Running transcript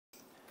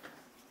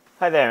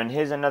Hi there, and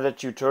here's another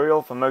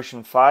tutorial for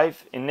Motion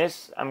 5. In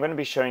this, I'm going to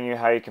be showing you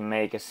how you can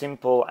make a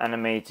simple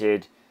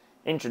animated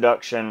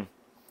introduction,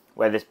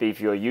 whether this be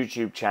for your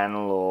YouTube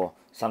channel or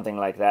something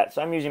like that.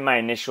 So I'm using my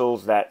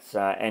initials, that's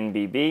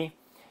NBB,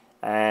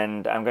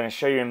 and I'm going to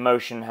show you in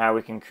Motion how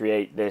we can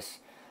create this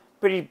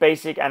pretty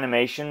basic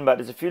animation, but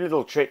there's a few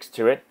little tricks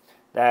to it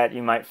that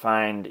you might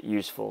find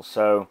useful.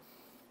 So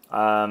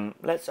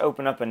let's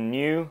open up a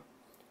new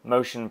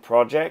Motion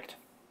project.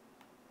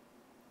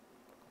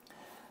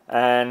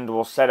 And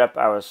we'll set up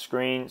our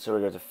screen. So we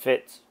go to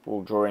fit,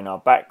 we'll draw in our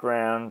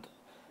background.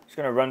 I'm just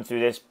going to run through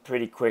this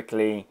pretty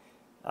quickly.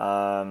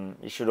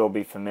 You should all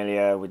be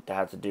familiar with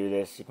how to do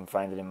this. You can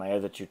find it in my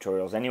other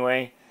tutorials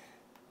anyway.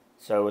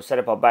 So we'll set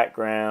up our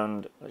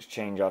background. Let's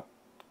change our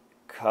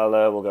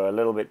color. We'll go a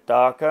little bit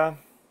darker.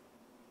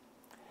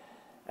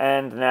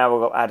 And now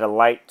we'll add a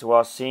light to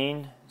our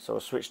scene. So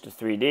we'll switch to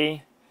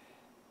 3D.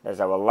 There's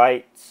our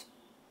light.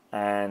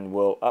 And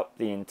we'll up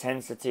the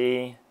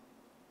intensity.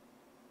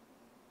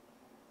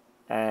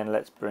 And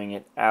let's bring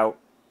it out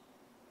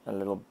a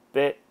little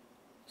bit.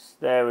 So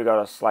there we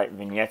got a slight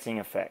vignetting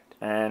effect.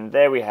 And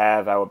there we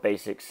have our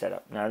basic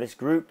setup. Now this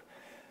group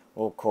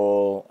we'll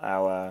call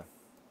our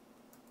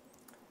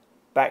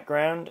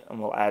background, and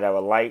we'll add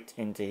our light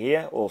into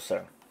here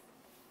also.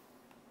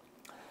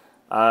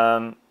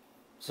 So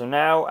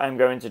now I'm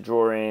going to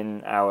draw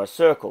in our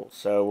circle.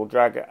 So we'll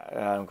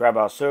grab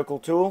our circle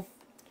tool,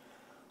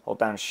 hold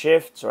down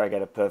shift so I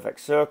get a perfect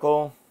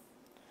circle.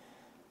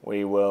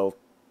 We will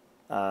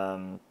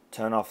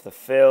turn off the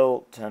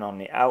fill, turn on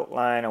the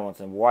outline. I want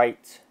a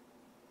white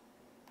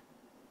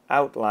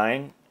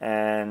outline,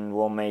 and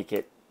we'll make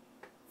it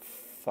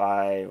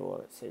 5 or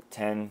let's say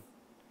 10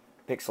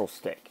 pixels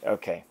thick.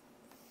 Okay.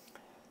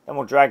 Then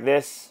we'll drag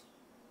this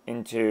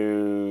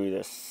into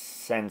the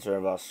center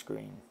of our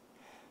screen.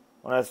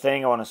 One other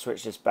thing, I want to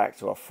switch this back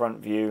to our front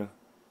view.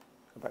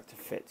 Go back to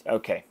fit.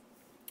 Okay.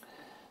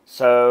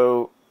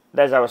 So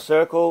there's our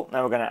circle.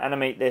 Now we're going to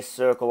animate this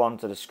circle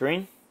onto the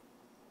screen.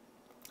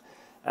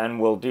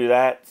 And we'll do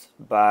that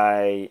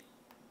by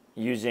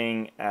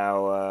using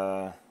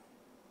our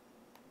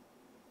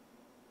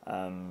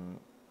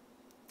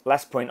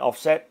last point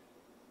offset.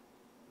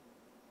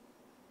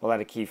 We'll add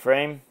a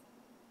keyframe.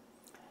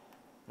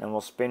 Then we'll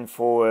spin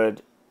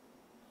forward,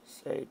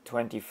 say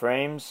 20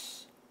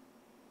 frames.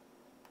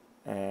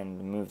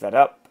 And move that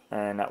up.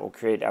 And that will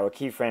create our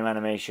keyframe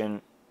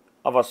animation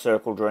of our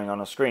circle drawing on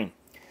a screen.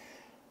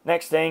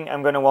 Next thing,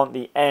 I'm going to want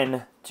the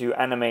N to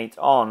animate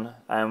on.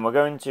 And we're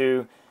going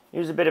to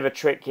use a bit of a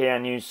trick here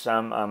and use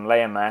some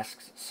layer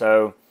masks.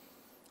 So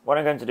what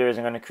I'm going to do is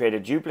I'm going to create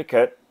a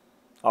duplicate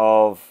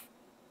of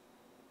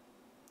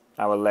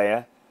our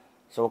layer.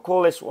 So we'll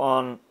call this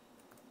one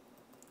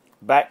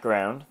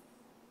background,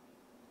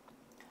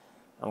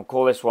 and we'll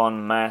call this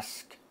one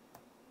mask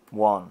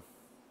 1.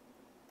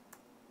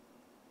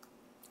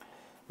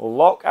 We'll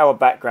lock our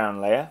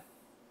background layer,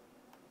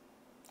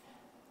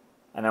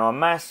 and our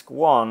mask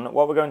 1,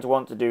 what we're going to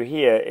want to do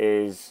here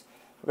is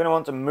we're going to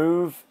want to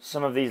move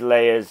some of these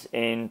layers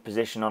in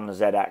position on the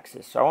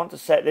Z-axis. So I want to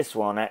set this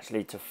one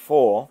actually to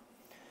 4.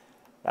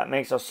 That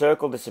makes our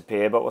circle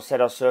disappear, but we'll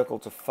set our circle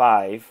to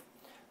 5,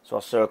 so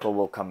our circle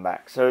will come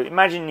back. So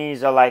imagine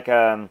these are like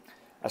a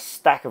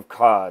stack of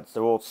cards.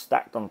 They're all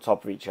stacked on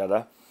top of each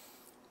other.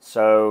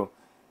 So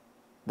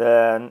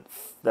the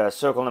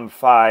circle number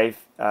 5,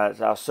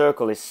 our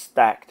circle is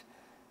stacked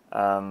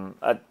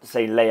at,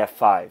 say, layer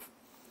 5.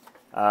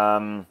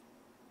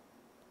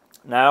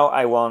 Now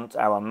I want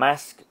our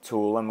mask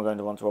tool, and we're going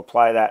to want to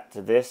apply that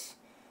to this.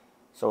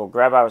 So we'll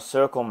grab our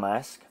circle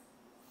mask,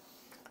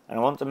 and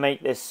I want to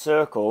make this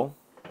circle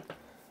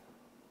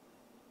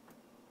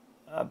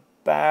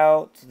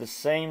about the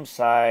same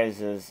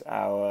size as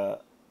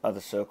our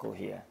other circle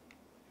here.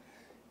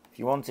 If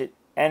you want it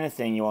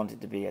anything, you want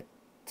it to be a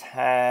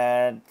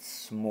tad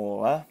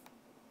smaller,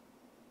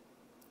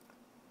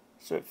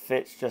 so it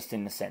fits just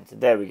in the center.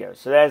 There we go.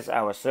 So there's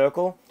our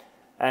circle.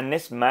 And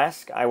this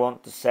mask I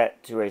want to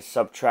set to a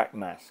subtract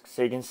mask.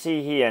 So you can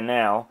see here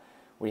now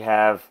we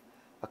have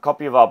a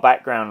copy of our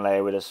background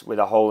layer with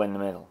a hole in the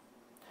middle.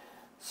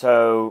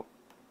 So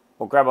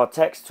we'll grab our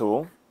text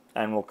tool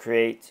and we'll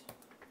create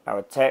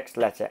our text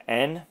letter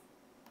N.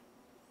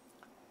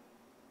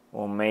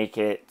 We'll make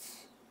it,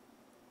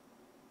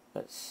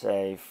 let's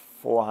say,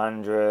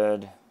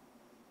 400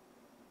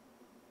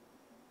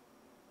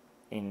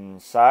 in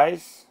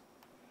size.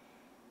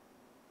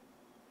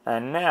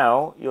 And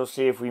now you'll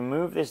see if we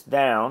move this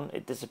down,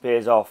 it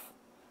disappears off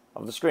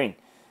of the screen.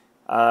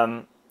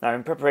 Now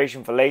in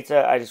preparation for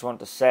later, I just want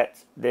to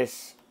set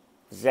this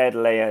Z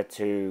layer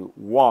to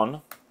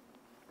 1.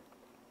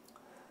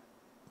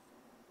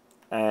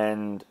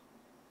 And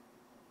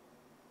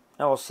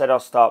now we'll set our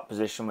start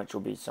position, which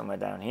will be somewhere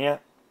down here.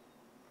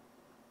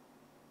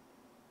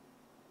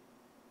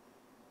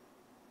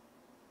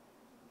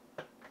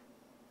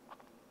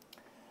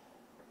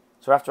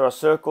 So after our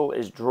circle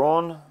is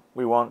drawn,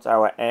 we want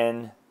our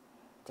N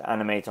to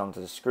animate onto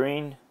the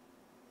screen.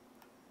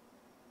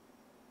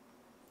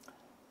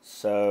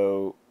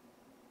 So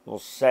we'll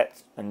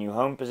set a new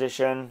home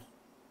position.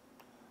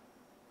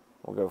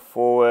 We'll go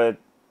forward,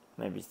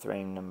 maybe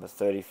frame number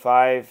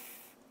 35,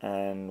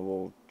 and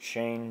we'll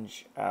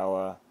change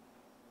our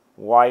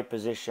Y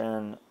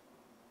position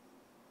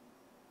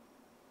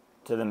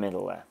to the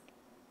middle there.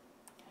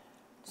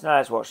 So now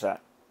let's watch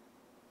that.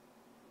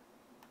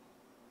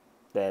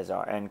 There's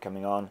our end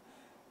coming on.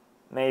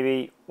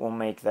 Maybe we'll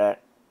make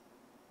that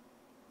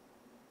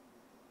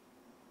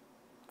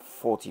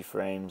 40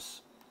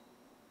 frames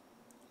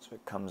so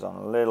it comes on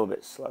a little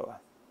bit slower.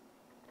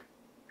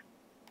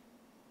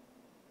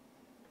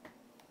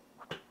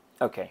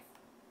 Okay.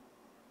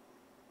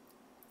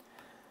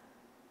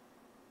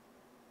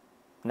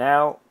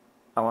 Now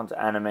I want to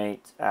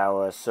animate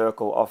our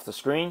circle off the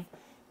screen.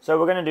 So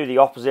we're going to do the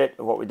opposite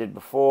of what we did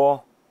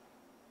before.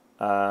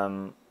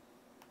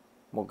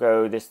 We'll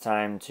go this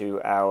time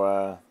to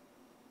our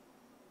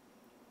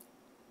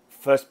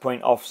first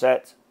point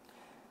offset.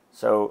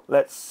 So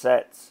let's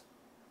set,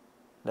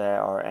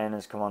 there our N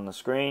has come on the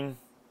screen.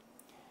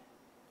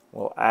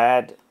 We'll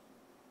add,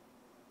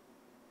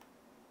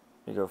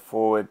 we go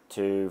forward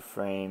to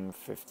frame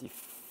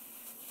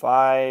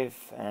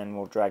 55 and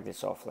we'll drag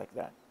this off like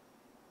that.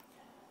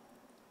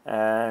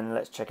 And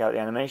let's check out the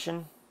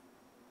animation.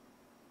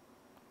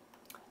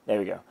 There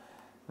we go.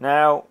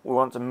 Now we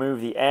want to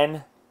move the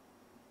N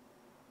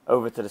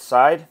over to the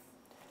side.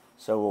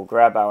 So we'll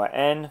grab our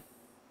N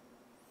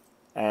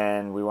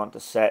and we want to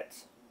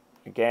set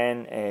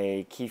again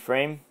a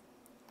keyframe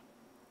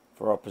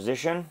for our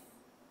position.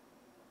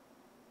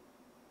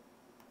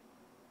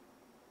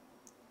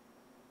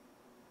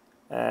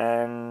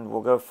 And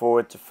we'll go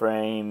forward to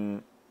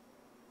frame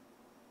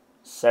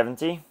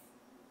 70.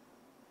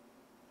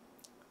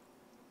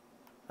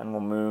 And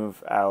we'll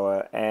move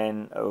our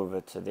N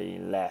over to the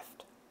left.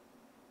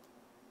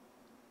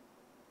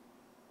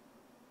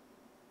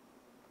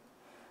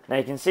 Now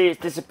you can see it's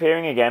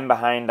disappearing again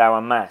behind our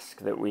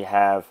mask that we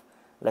have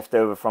left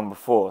over from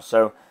before.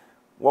 So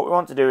what we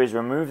want to do is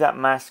remove that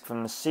mask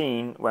from the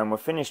scene when we're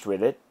finished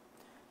with it.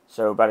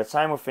 So by the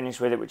time we're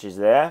finished with it, which is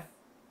there,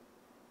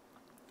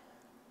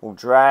 we'll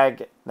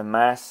drag the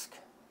mask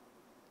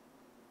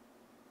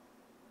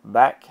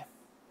back.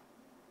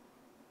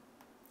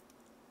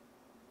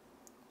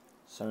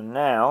 So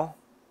now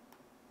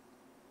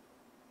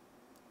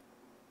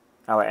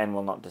our N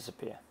will not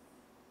disappear.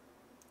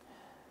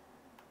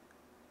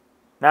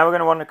 Now we're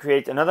going to want to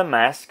create another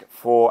mask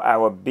for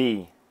our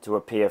B to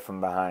appear from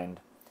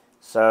behind.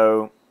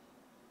 So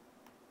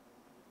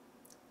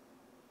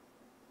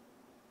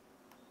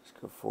let's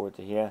go forward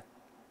to here.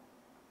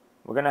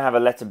 We're going to have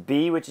a letter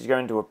B which is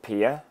going to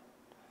appear.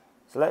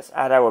 So let's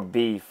add our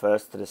B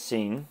first to the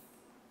scene.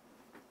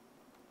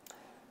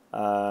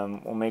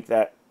 We'll make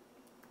that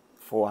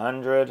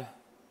 400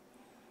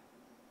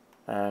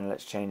 and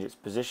let's change its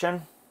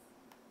position.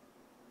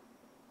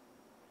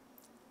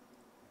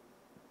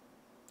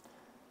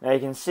 Now you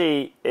can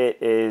see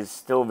it is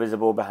still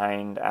visible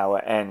behind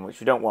our N, which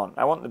we don't want.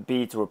 I want the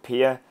B to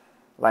appear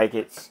like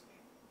it's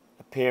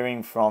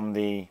appearing from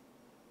the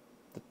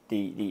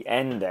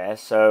end there.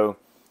 So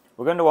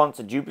we're going to want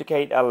to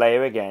duplicate our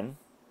layer again.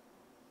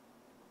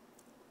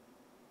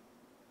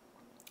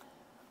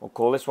 We'll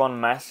call this one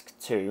mask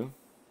 2.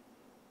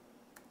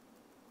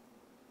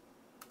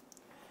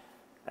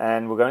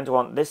 And we're going to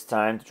want this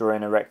time to draw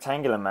in a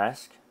rectangular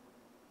mask,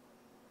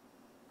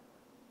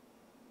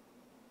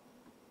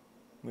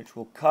 which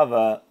will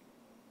cover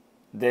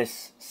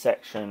this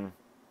section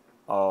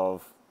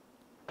of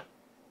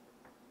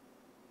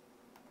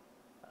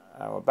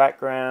our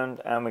background,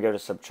 and we go to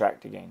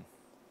subtract again.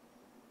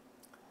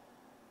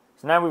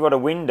 So now we've got a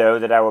window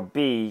that our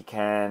B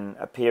can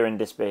appear and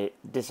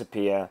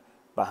disappear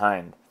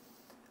behind.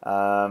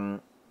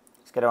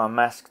 Let's get our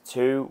mask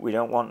 2. We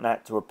don't want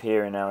that to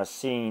appear in our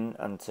scene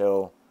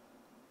until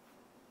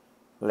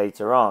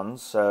later on,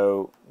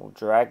 so we'll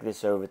drag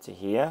this over to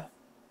here.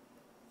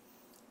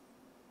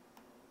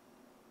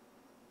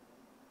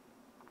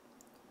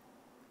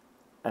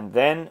 And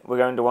then we're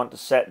going to want to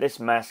set this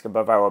mask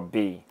above our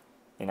B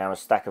in our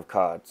stack of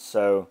cards.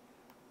 So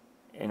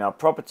in our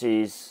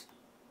properties,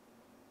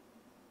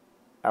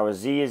 our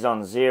Z is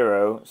on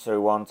 0, so we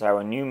want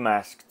our new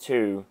mask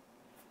 2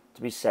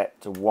 to be set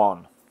to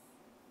 1.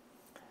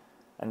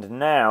 And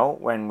now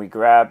when we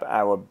grab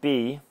our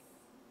B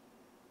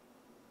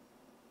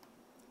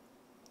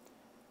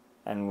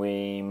and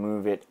we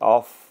move it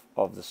off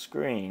of the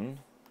screen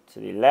to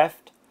the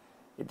left,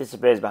 it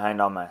disappears behind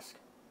our mask.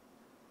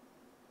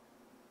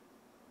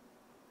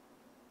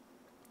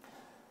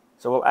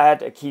 So we'll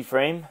add a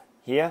keyframe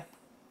here.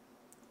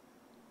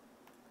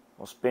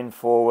 We'll spin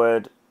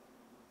forward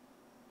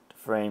to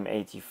frame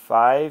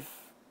 85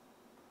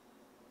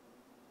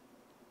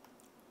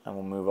 and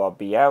we'll move our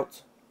B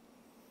out.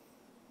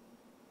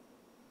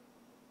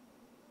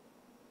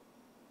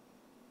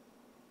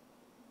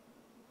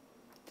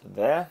 To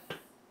there.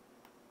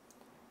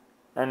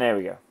 And there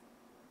we go.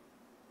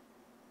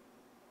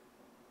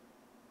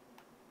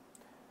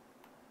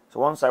 So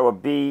once our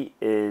B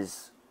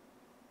is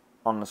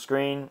on the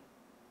screen,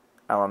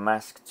 our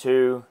mask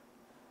 2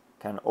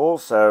 can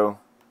also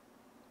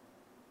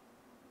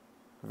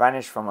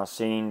vanish from our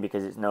scene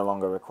because it's no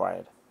longer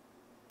required.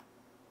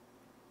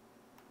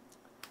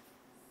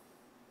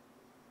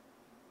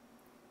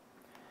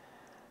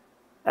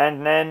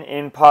 And then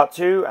in part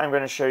 2, I'm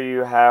going to show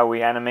you how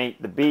we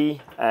animate the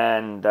bee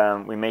and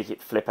we make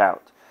it flip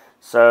out.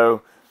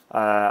 So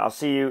I'll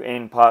see you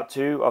in part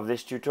 2 of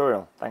this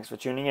tutorial. Thanks for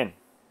tuning in.